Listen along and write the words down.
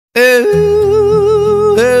Ooh,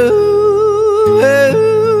 ooh, ooh, ooh.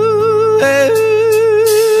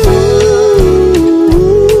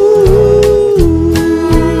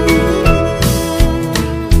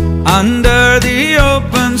 Under the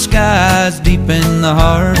open skies, deep in the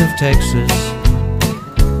heart of Texas,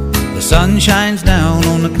 the sun shines down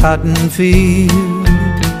on the cotton field.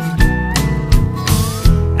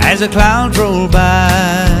 As the clouds roll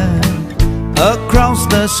by across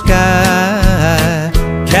the sky,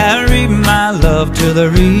 carry my love to the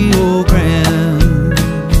Rio Grande.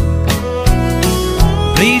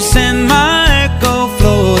 Please send my echo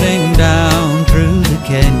floating down through the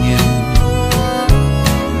canyon.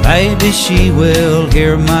 Maybe she will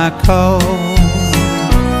hear my call.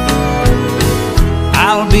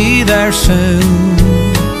 I'll be there soon.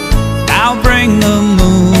 I'll bring the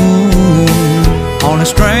moon on a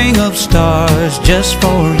string of stars just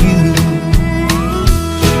for you.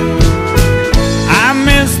 I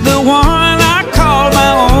miss the one I call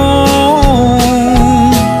my own.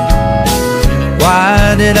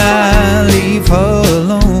 Why did I leave her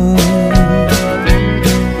alone?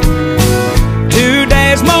 2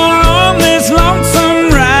 days more on this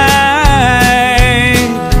lonesome ride,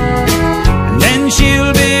 and then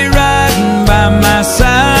she'll be riding by my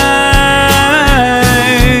side.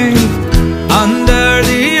 Under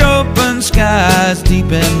the open skies,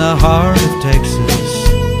 deep in the heart of Texas,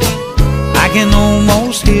 I can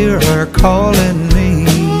almost hear her calling me.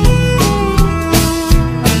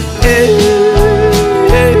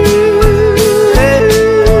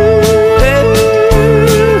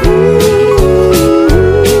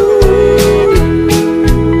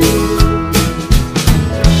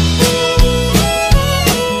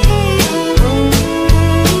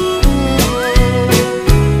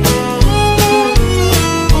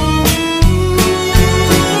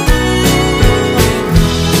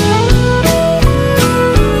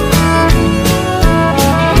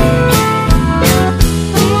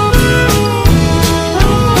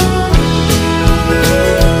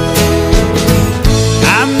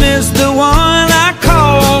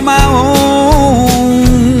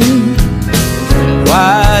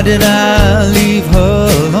 Why did I leave her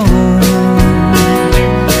alone?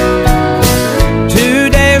 2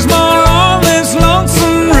 days more on this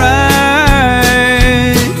lonesome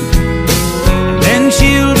ride, and then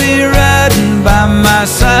she'll be riding by my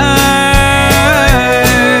side.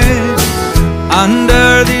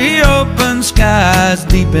 Under the open skies,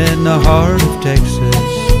 deep in the heart of Texas,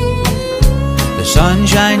 the sun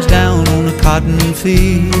shines down on a cotton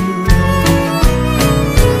field.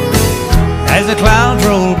 As the clouds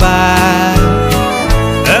roll by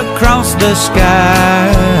across the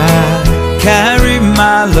sky, carry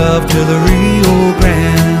my love to the Rio